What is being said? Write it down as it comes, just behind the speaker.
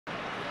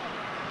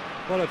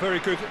Well, a very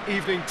good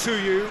evening to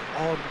you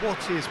on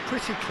what is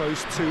pretty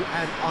close to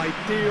an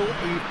ideal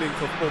evening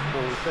for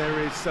football. There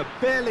is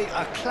barely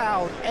a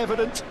cloud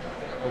evident.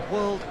 The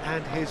world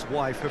and his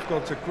wife have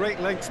gone to great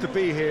lengths to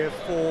be here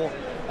for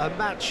a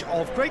match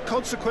of great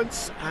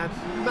consequence and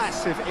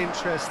massive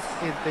interest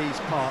in these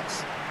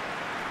parts.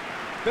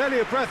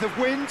 Barely a breath of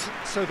wind,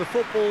 so the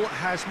football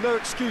has no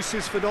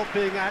excuses for not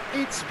being at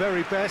its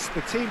very best.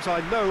 The teams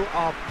I know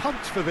are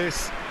pumped for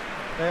this.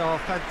 They are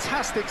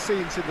fantastic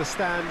scenes in the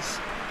stands.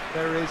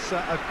 There is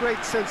a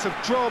great sense of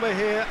drama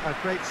here, a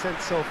great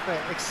sense of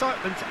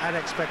excitement and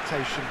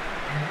expectation.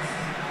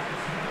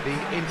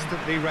 The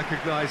instantly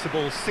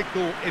recognisable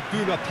Signal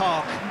Iduna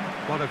Park,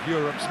 one of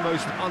Europe's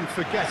most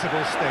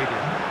unforgettable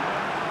stadiums.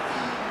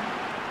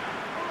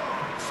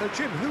 So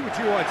Jim, who would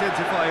you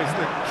identify as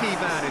the key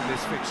man in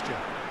this fixture?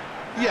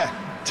 Yeah,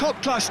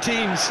 top-class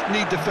teams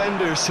need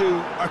defenders who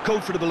are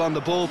comfortable on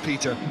the ball,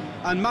 Peter.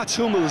 And Mats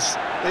Hummels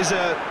is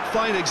a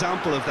fine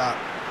example of that.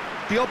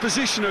 The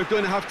opposition are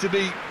going to have to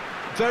be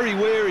very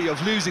wary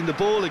of losing the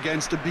ball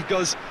against him,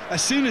 because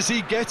as soon as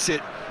he gets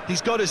it,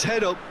 he's got his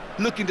head up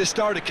looking to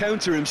start a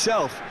counter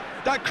himself.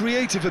 That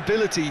creative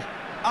ability,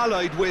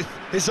 allied with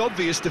his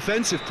obvious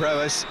defensive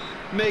prowess,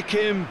 make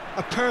him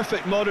a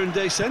perfect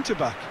modern-day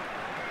centre-back.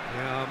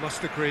 Yeah, I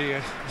must agree,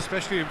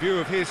 especially in view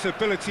of his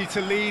ability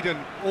to lead and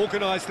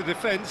organise the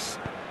defence.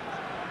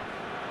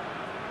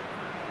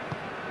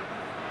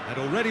 And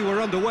already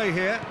we're underway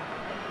here.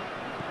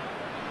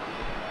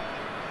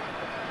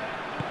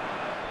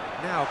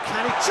 Now,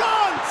 can he...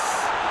 Chance!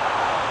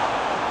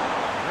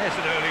 There's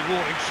an early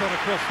warning shot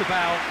across the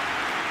bow.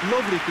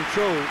 Lovely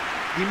control.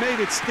 He made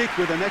it stick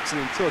with an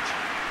excellent touch.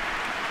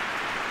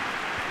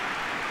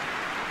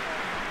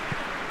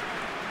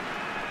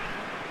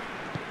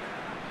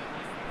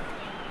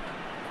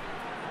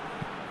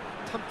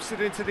 Pumps it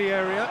into the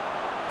area.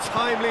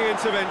 Timely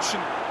intervention.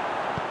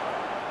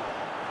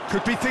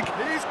 Could be thinking...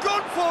 He's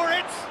gone for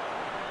it!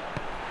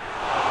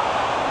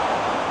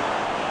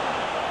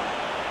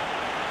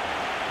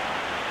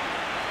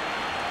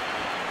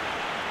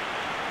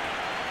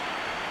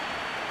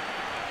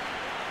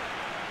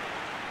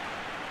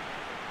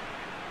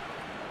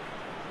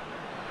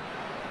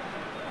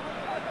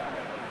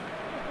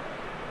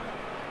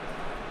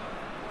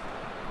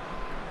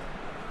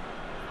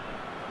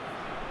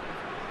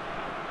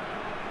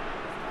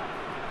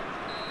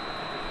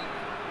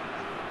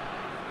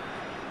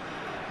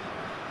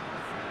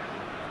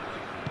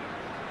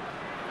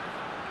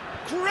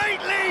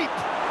 Great leap!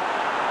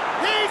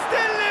 He's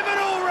delivered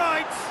all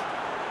right!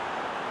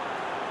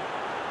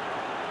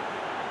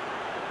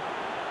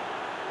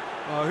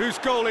 Oh, whose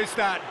goal is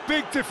that?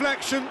 Big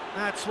deflection.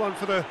 That's one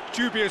for the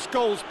dubious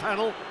goals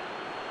panel.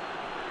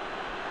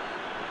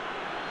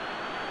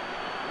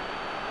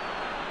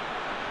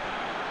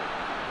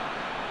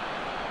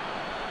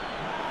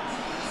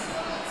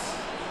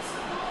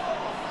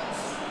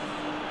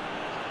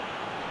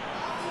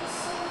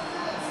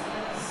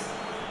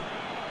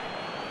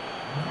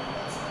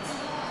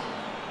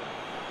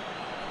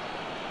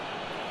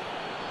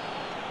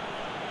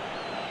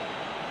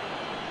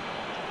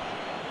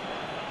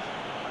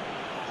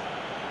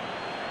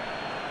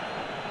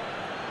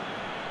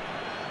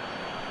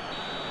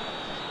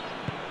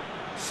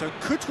 So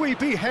could we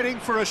be heading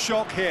for a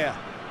shock here?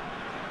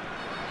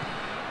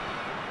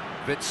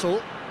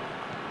 Witsel.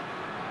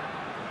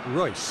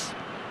 REUS.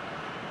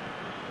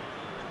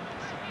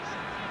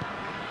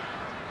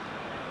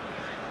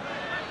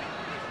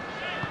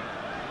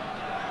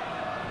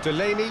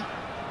 Delaney.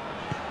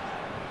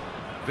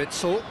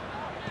 Witsel.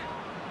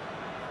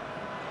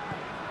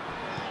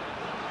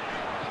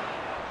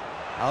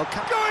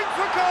 Going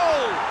for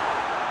goal!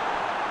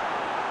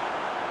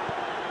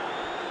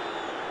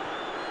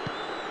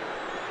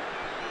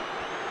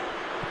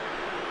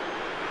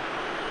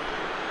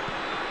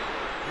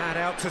 And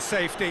out to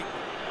safety.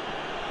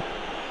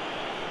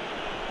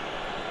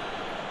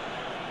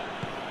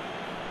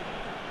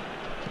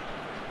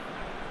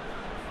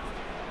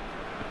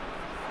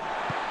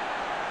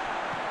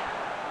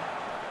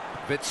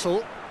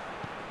 Witsel.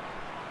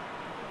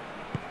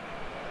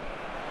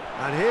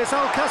 And here's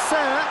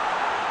Alcacer.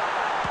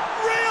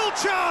 Real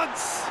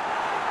chance!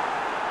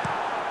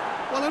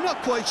 Well, I'm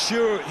not quite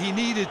sure he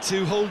needed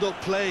to hold up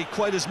play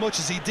quite as much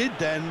as he did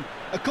then.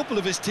 A couple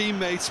of his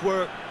teammates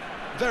were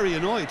very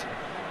annoyed.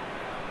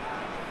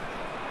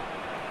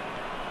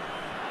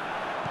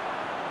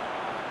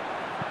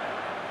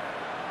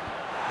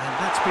 And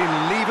that's been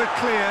levered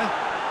clear.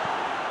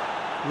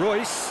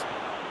 REUS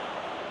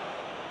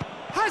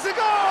has a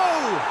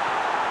goal!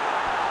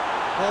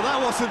 Well,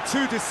 that wasn't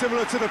too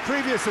dissimilar to the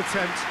previous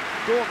attempt.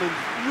 Dortmund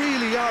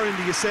really are in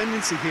the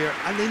ascendancy here,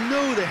 and they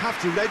know they have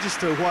to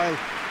register while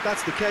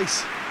that's the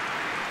case.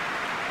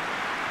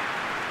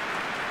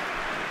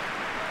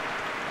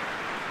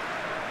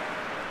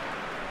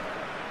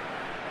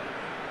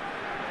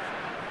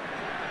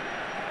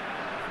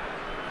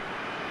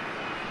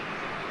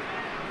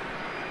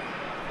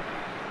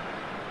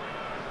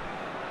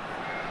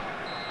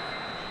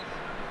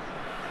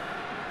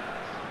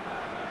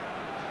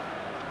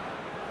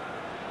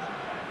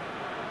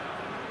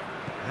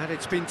 And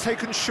it's been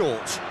taken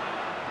short.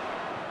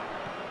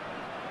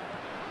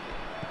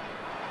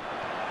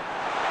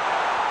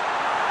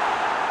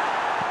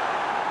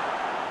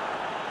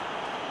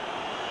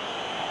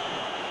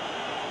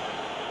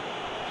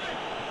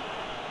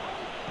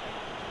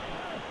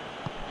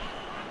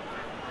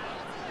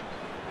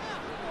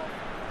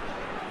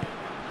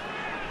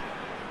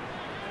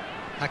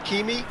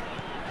 Hakimi,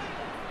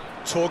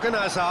 Torgan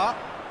Hazard,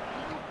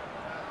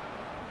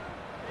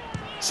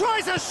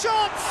 tries a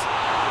shot!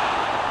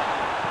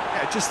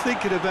 Yeah, just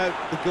thinking about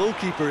the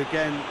goalkeeper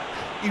again,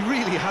 he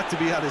really had to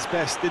be at his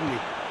best, didn't he?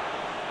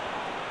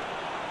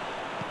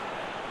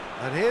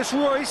 And here's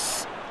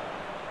REUS.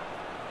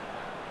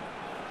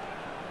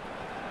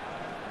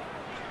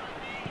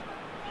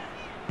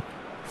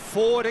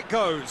 Forward it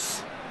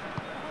goes.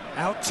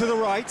 Out to the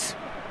right,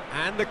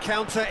 and the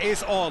counter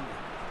is on.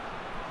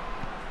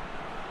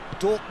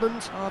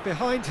 Dortmund are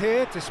behind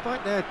here,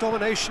 despite their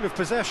domination of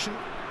possession.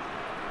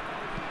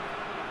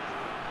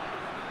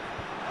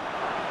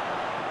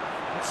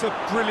 It's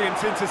a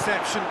brilliant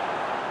interception.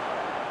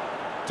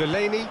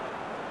 Delaney.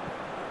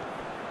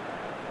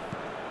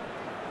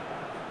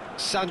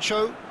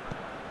 Sancho.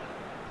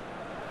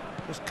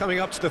 Just coming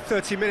up to the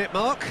 30-minute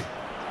mark.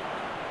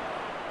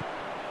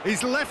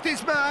 He's left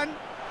his man.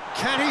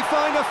 Can he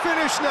find a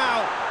finish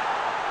now?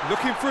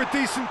 Looking for a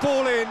decent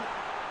ball in.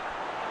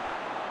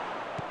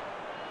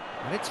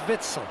 And it's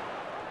Witsel.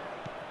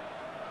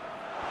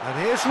 And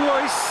here's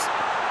REUS.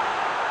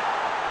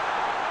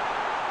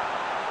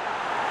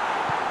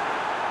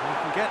 We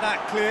can get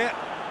that clear.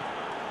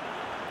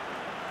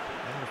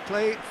 And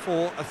play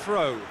for a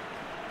throw.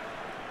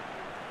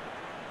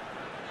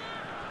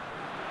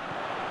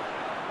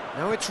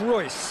 Now it's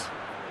REUS.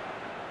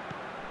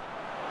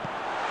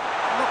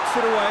 Knocks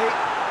it away.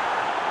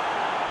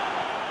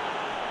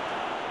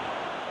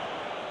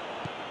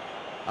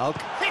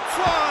 Hits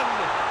one!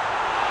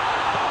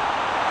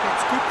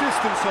 Gets good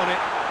distance on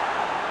it.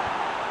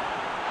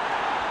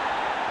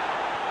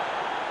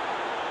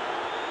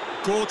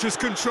 Gorgeous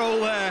control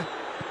there.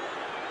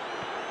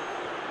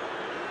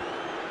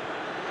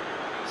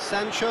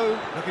 Sancho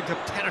looking to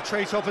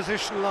penetrate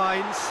opposition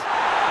lines.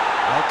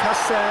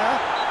 Alcacer.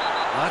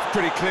 That's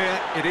pretty clear,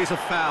 it is a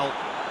foul.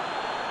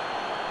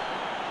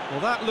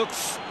 Well, that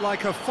looks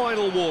like a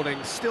final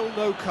warning, still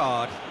no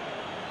card.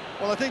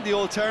 Well, I think the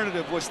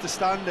alternative was to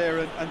stand there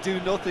and do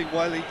nothing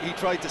while he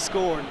tried to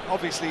score, and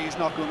obviously he's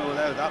not going to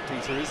allow that,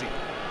 Peter, is he?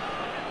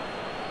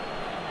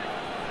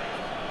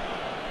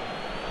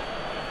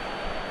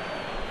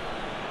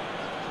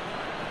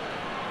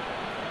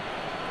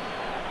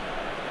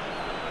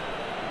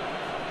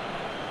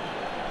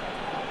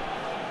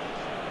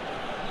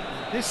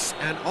 This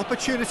an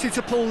opportunity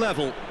to pull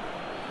level.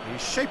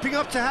 He's shaping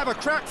up to have a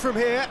crack from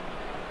here.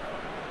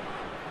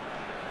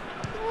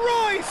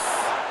 REUS!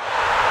 Oh,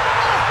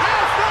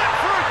 how's that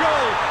for a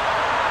goal?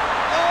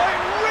 Oh,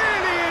 it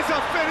really is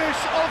a finish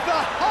of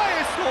the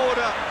highest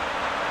order.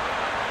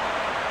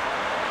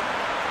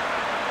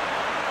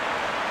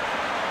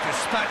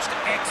 Dispatched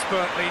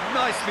expertly,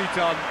 nicely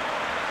done.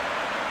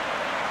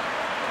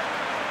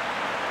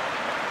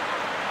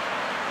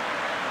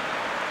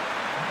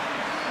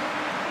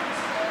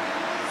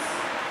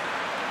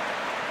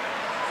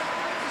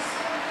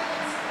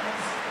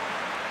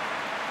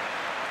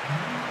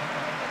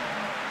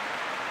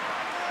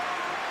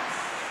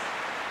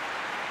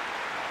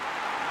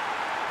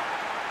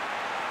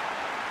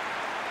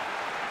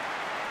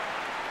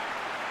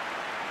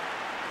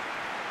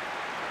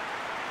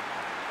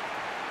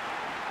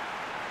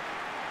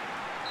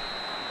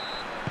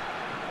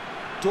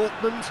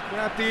 Dortmund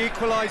grab the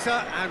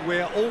equaliser and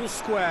we're all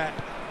square.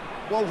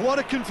 Well, what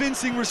a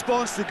convincing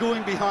response to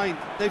going behind.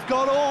 They've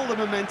got all the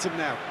momentum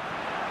now.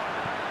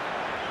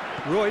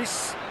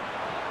 REUS.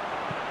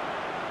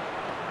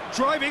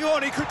 Driving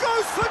on, he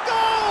goes for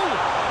goal!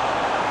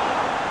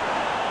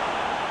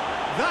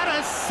 That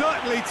has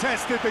certainly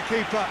tested the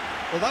keeper.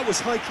 Well, that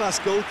was high-class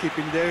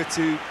goalkeeping there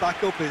to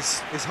back up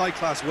his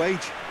high-class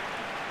wage.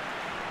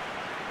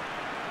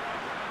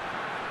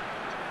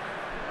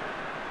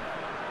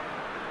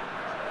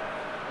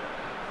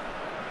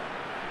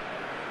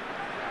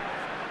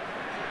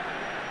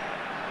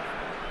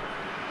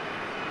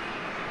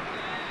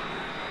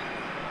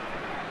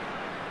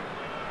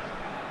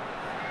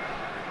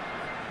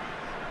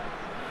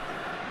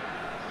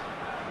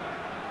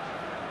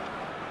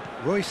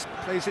 REUS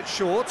plays it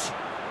short.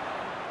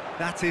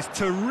 That is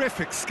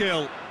terrific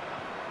skill.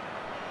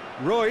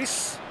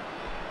 REUS.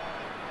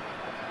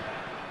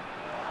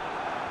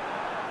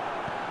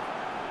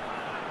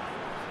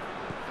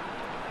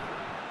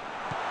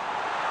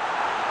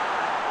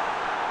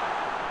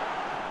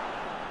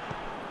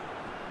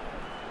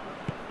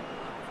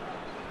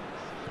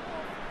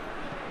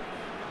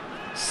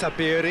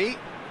 Sabiri.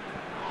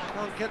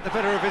 Can't get the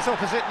better of his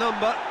opposite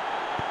number.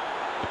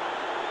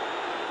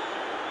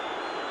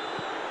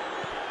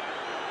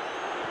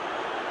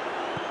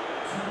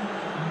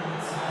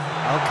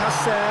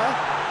 Alcacer,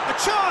 a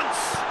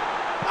chance!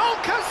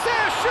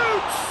 Alcacer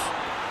shoots!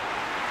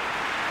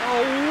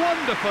 Oh,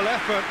 wonderful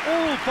effort,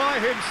 all by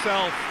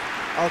himself.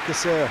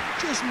 Alcacer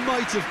just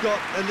might have got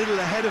a little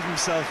ahead of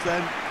himself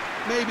then.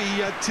 Maybe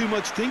he had too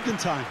much thinking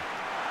time.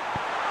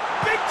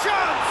 Big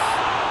chance!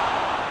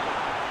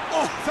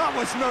 Oh, that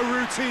was no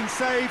routine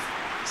save.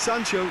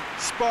 Sancho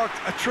sparked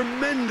a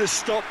tremendous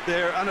stop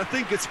there, and I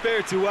think it's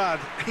fair to add,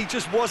 he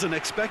just wasn't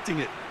expecting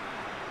it.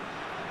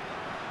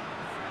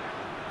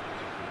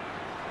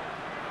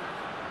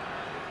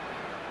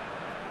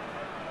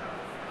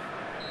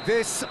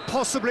 This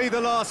possibly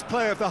the last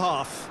play of the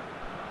half.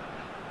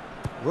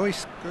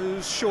 REUS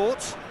goes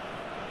short.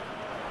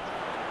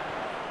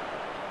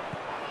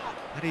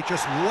 And he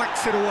just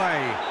whacks it away.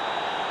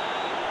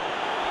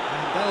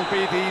 And that'll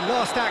be the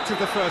last act of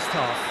the first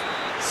half.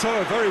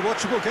 So, a very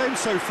watchable game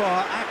so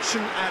far.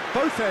 Action at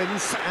both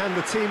ends and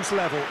the team's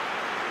level.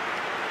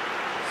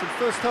 Some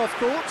first half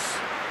thoughts?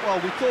 Well,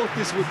 we thought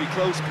this would be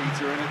close,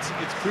 Peter, and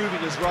it's proving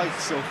us right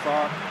so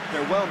far.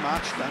 They're well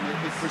matched,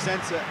 and it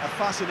presents a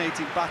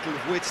fascinating battle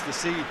of wits to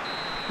see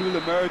who'll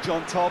emerge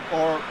on top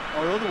or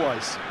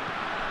otherwise.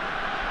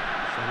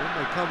 So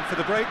when they come for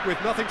the break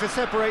with nothing to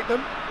separate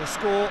them, the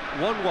score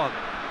 1-1.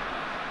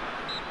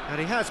 And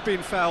he has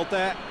been fouled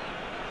there.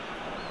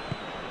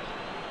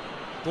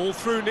 Ball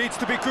through needs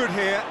to be good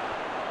here.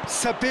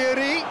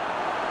 Sabiri.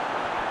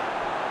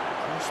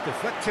 Cross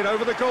deflected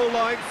over the goal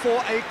line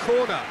for a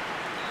corner.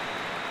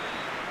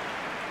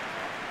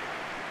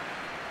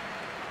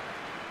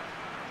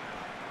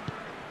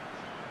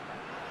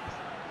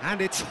 And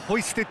it's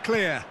hoisted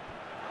clear.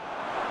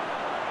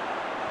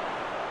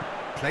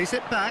 Plays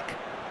it back.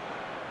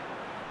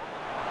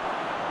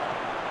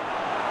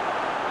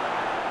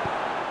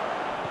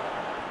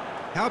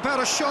 How about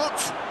a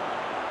shot?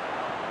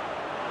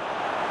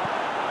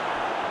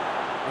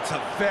 It's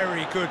a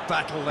very good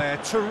battle there,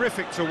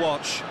 terrific to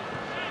watch.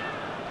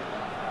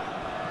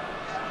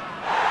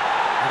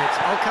 And it's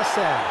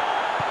Alcacer.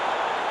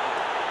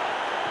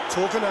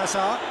 Torgan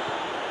Hazard.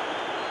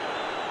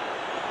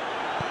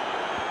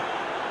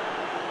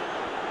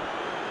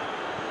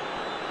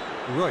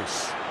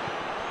 REUS.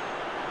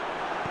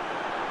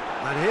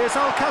 And here's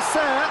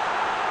Alcacer.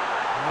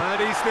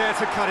 And he's there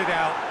to cut it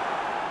out.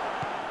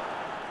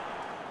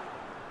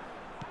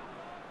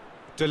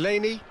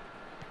 Delaney.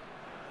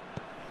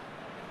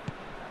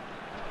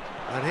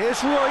 And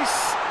here's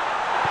REUS.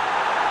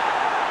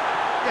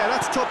 Yeah,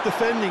 that's top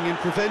defending and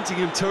preventing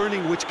him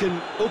turning, which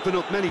can open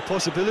up many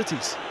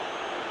possibilities.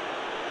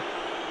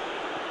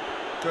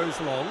 Goes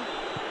long.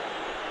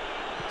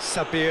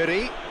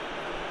 Sabiri.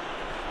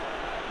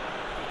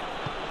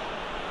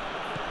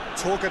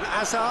 Torgan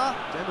Hazard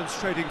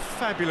demonstrating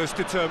fabulous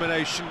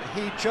determination.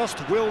 He just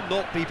will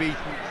not be beaten.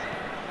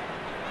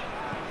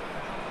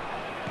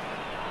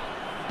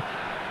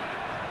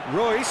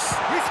 REUS,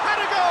 he's had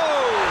a go!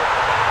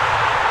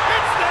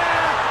 It's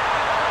there!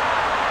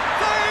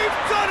 They've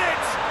done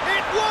it!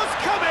 It was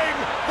coming!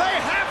 They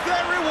have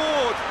their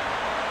reward!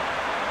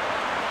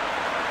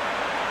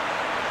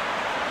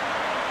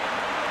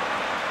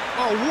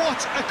 Oh, what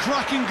a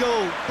cracking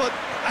goal, but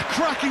a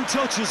cracking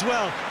touch as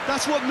well.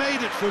 That's what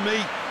made it for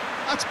me.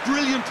 That's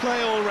brilliant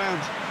play all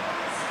round.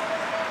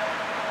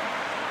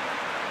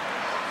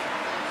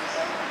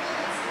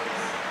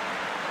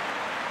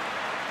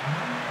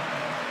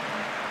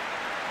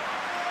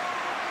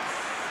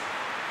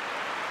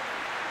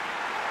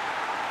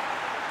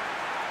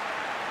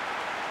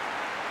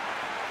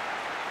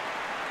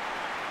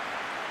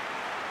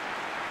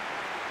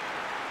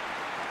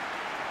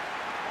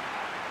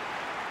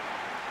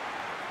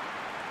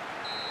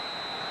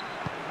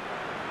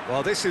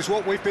 Well, this is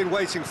what we've been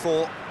waiting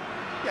for.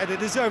 Yeah, they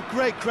deserve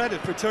great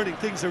credit for turning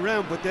things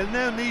around, but they'll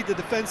now need the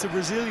defensive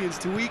resilience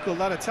to equal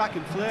that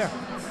attacking flair.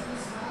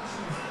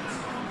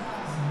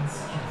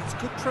 It's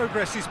good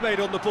progress he's made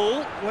on the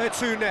ball. Where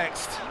to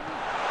next?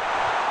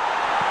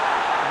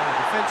 Well, the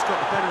defence got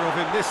the better of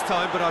him this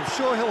time, but I'm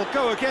sure he'll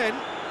go again.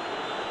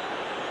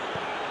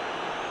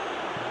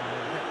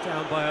 Let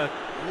down by a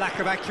lack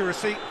of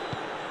accuracy.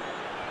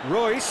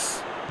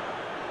 REUS.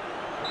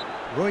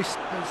 REUS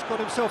has got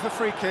himself a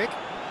free kick.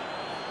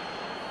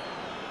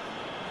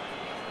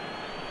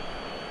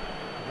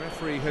 The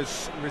referee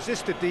has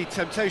resisted the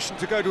temptation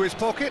to go to his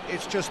pocket.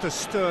 It's just a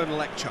stern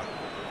lecture.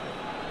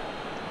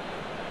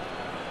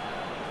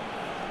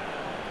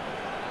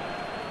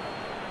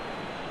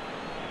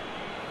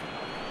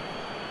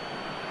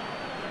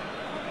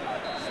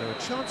 So a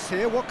chance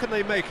here, what can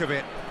they make of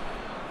it?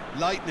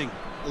 Lightning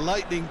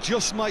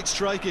just might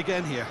strike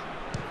again here.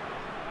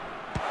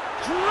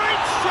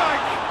 Great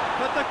strike,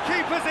 but the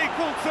keeper's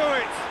equal to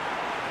it.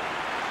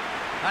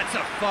 That's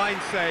a fine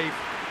save.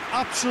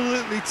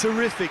 Absolutely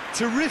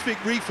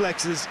terrific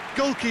reflexes,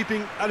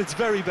 goalkeeping at its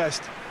very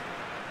best.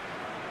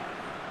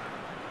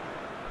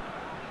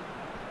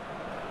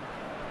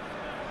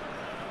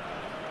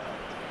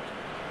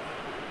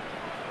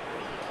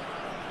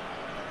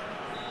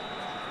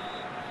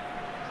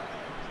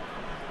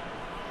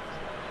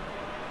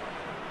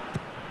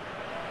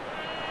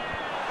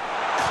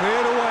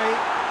 Cleared away.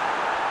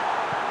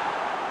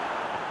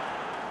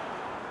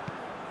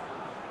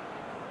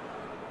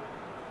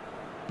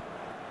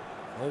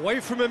 Away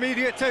from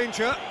immediate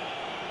danger.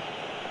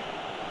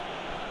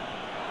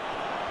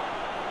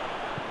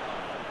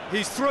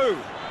 He's through.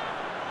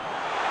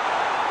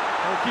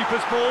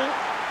 Goalkeeper's ball.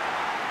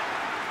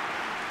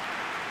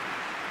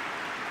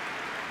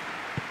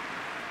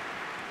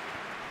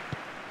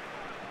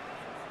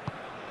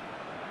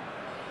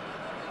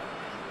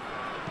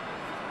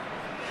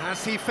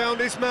 Has he found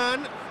his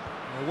man?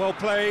 Well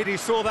played, he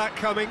saw that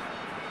coming.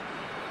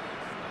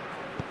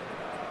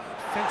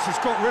 Defence has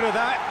got rid of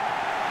that.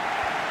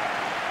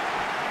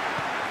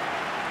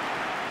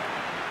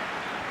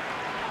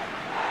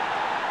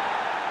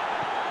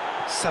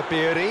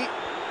 Sabiri.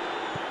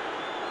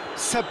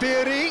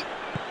 Sabiri.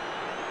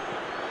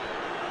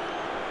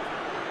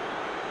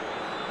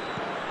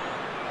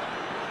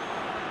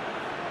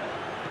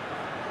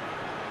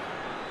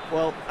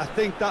 Well, I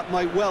think that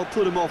might well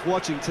put him off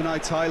watching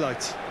tonight's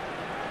highlights.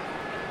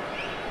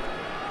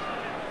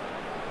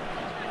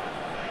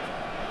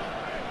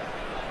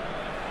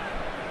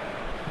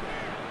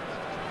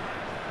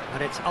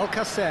 And it's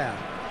Alcacer.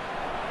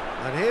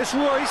 And here's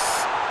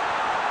REUS.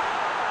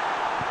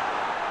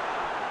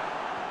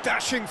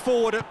 Dashing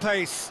forward at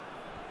pace.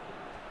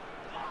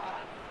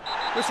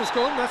 Whistle's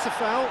gone, that's a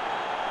foul.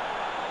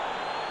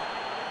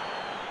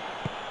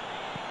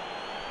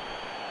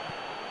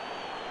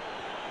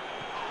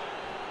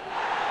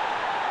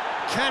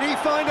 Can he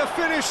find a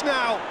finish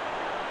now?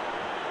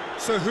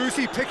 So who's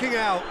he picking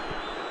out?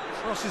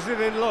 Crosses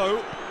it in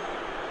low.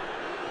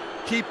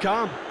 Keep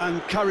calm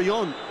and carry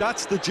on.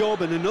 That's the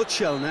job in a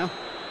nutshell now.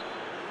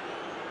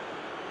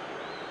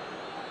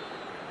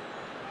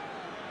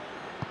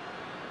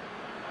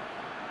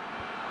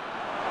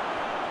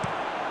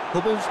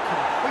 Bubbles can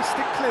hoist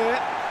it clear.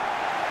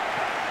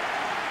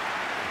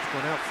 It's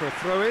gone out for a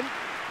throw-in.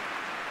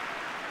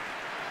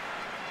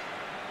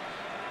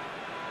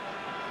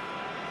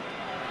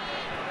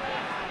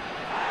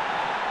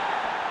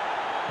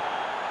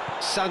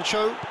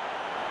 Sancho.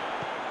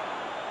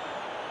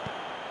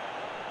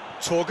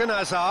 Torgan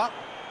Hazard.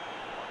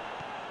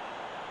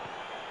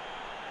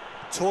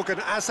 Torgan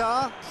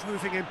Hazard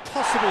proving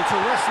impossible to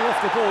wrestle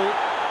off the ball.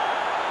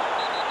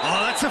 Oh,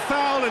 that's a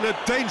foul in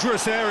a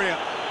dangerous area.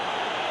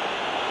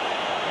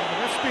 Well, the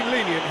ref's been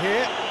lenient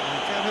here. I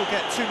doubt he'll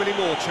get too many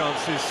more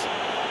chances.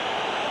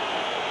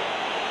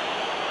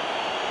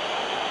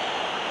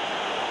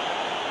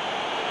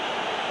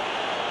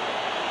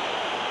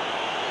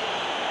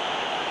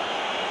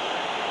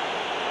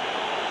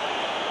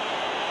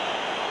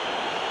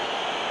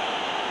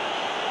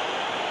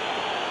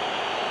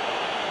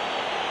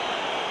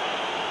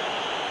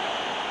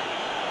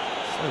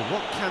 So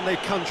what can they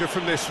conjure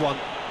from this one?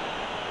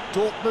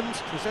 Dortmund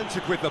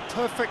presented with the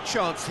perfect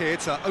chance here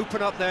to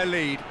open up their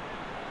lead.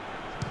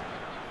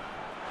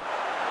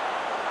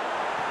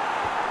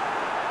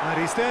 And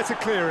he's there to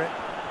clear it.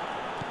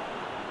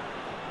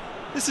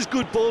 This is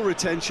good ball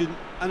retention,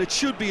 and it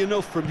should be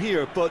enough from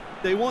here, but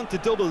they want to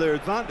double their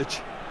advantage.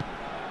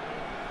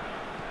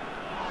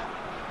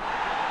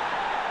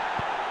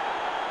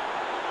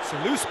 It's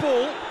a loose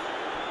ball.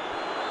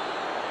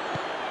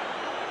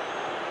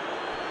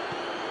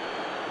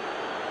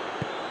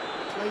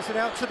 Plays it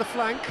out to the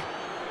flank.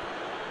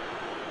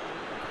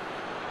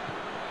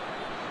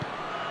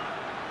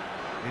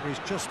 It is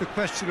just a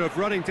question of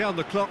running down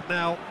the clock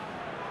now.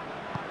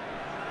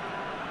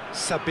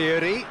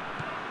 Sabiri.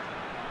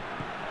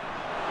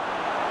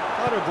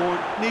 Paderborn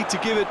need to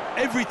give it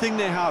everything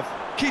they have,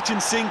 kitchen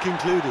sink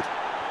included.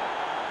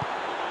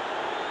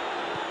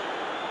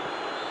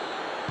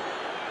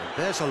 And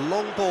there's a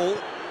long ball.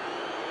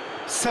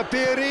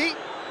 Sabiri.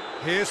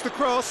 Here's the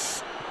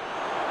cross.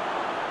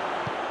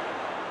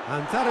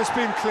 And that has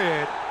been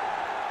cleared.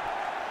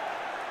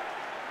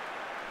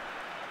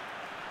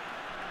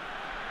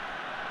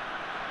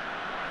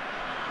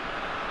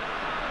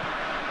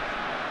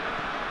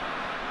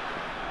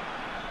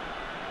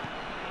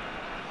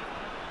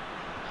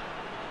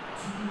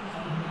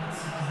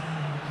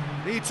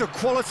 Needs a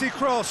quality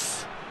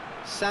cross.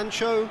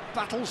 Sancho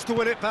battles to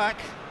win it back.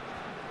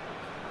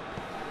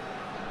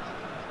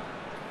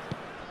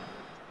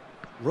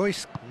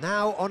 REUS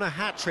now on a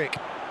hat-trick.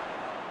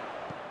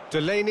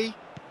 Delaney.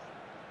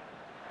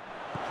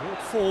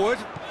 Brought forward.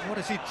 What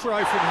does he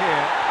try from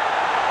here?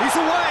 He's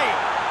away!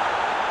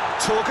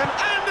 Torgan,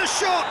 and the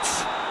shot!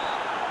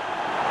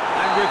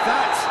 And with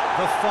that,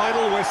 the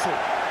final whistle.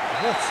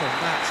 What a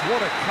match,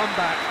 what a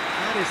comeback.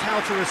 That is how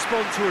to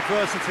respond to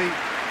adversity.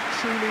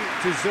 Truly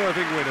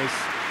deserving winners.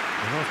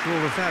 And after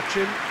all of that,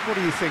 Jim, what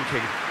are you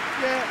thinking?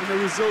 Yeah, and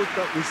a result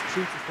that was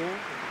true to form.